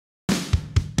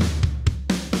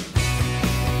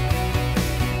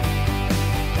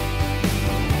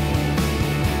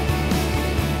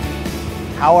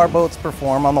How our boats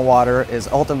perform on the water is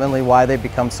ultimately why they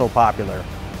become so popular.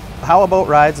 How a boat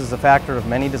rides is a factor of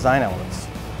many design elements.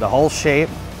 The hull shape,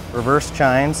 reverse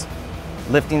chines,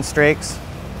 lifting strakes,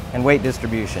 and weight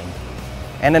distribution.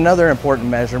 And another important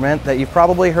measurement that you've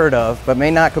probably heard of but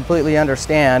may not completely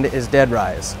understand is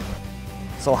deadrise.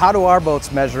 So how do our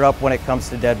boats measure up when it comes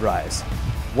to deadrise?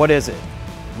 What is it?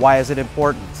 Why is it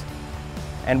important?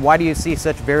 And why do you see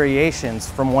such variations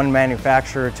from one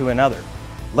manufacturer to another?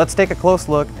 Let's take a close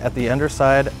look at the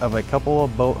underside of a couple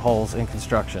of boat hulls in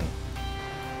construction.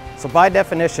 So by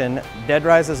definition,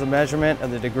 deadrise is a measurement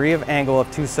of the degree of angle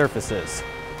of two surfaces.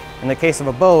 In the case of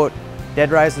a boat,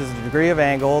 deadrise is the degree of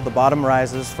angle the bottom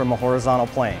rises from a horizontal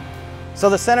plane. So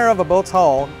the center of a boat's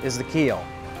hull is the keel.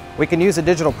 We can use a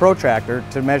digital protractor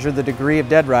to measure the degree of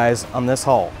deadrise on this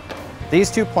hull.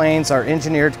 These two planes are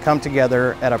engineered to come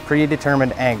together at a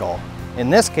predetermined angle. In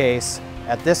this case,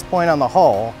 at this point on the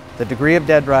hull, the degree of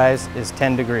deadrise is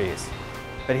 10 degrees.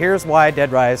 But here's why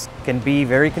deadrise can be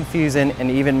very confusing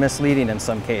and even misleading in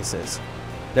some cases.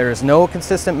 There is no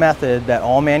consistent method that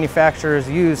all manufacturers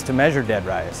use to measure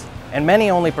deadrise, and many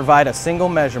only provide a single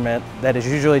measurement that is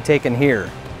usually taken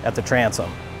here at the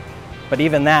transom. But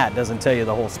even that doesn't tell you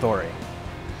the whole story.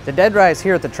 The deadrise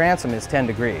here at the transom is 10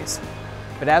 degrees.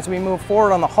 But as we move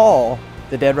forward on the hull,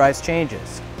 the deadrise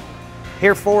changes.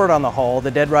 Here forward on the hull,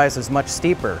 the deadrise is much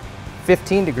steeper,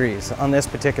 15 degrees on this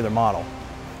particular model.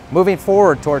 Moving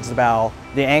forward towards the bow,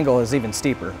 the angle is even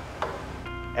steeper.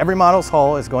 Every model's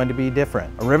hull is going to be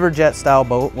different. A river jet style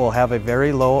boat will have a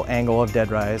very low angle of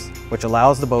deadrise, which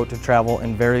allows the boat to travel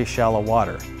in very shallow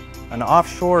water. An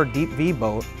offshore deep V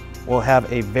boat will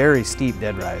have a very steep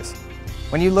deadrise.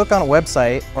 When you look on a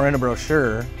website or in a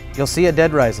brochure, you'll see a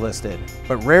deadrise listed,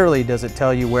 but rarely does it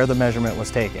tell you where the measurement was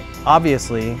taken.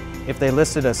 Obviously, if they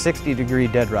listed a 60-degree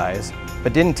deadrise,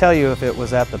 but didn't tell you if it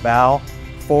was at the bow,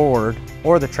 forward,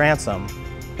 or the transom,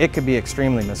 it could be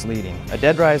extremely misleading. A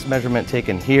deadrise measurement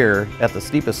taken here at the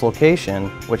steepest location,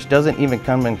 which doesn't even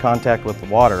come in contact with the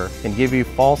water, can give you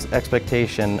false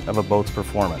expectation of a boat's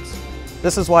performance.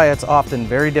 This is why it's often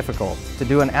very difficult to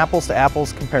do an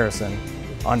apples-to-apples comparison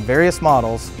on various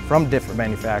models from different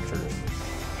manufacturers.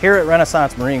 Here at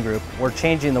Renaissance Marine Group, we're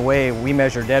changing the way we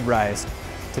measure deadrise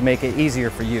to make it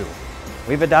easier for you.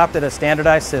 We've adopted a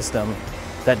standardized system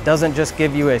that doesn't just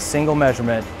give you a single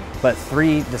measurement, but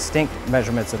 3 distinct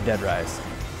measurements of deadrise.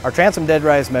 Our transom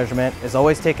deadrise measurement is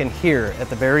always taken here at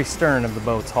the very stern of the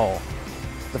boat's hull.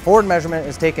 The forward measurement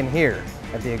is taken here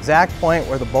at the exact point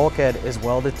where the bulkhead is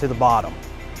welded to the bottom.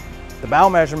 The bow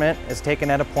measurement is taken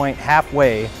at a point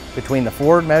halfway between the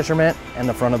forward measurement and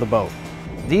the front of the boat.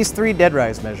 These 3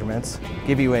 deadrise measurements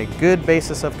give you a good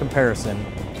basis of comparison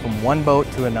from one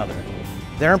boat to another.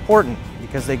 They're important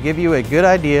because they give you a good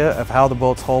idea of how the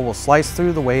boat's hull will slice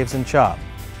through the waves and chop,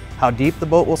 how deep the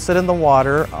boat will sit in the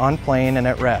water on plane and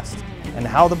at rest, and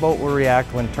how the boat will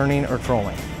react when turning or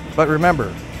trolling. But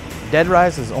remember,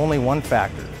 deadrise is only one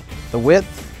factor. The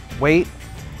width, weight,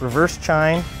 reverse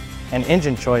chine, and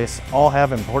engine choice all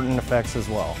have important effects as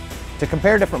well. To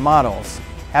compare different models,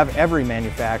 have every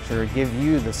manufacturer give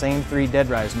you the same 3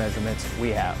 deadrise measurements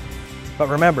we have. But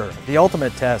remember, the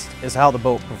ultimate test is how the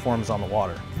boat performs on the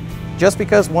water. Just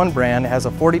because one brand has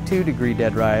a 42-degree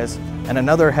deadrise and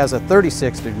another has a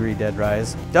 36-degree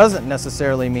deadrise doesn't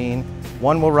necessarily mean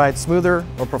one will ride smoother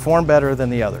or perform better than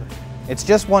the other. It's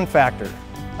just one factor,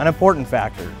 an important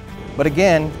factor. But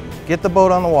again, get the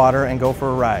boat on the water and go for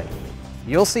a ride.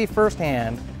 You'll see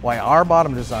firsthand why our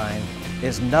bottom design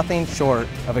is nothing short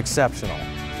of exceptional.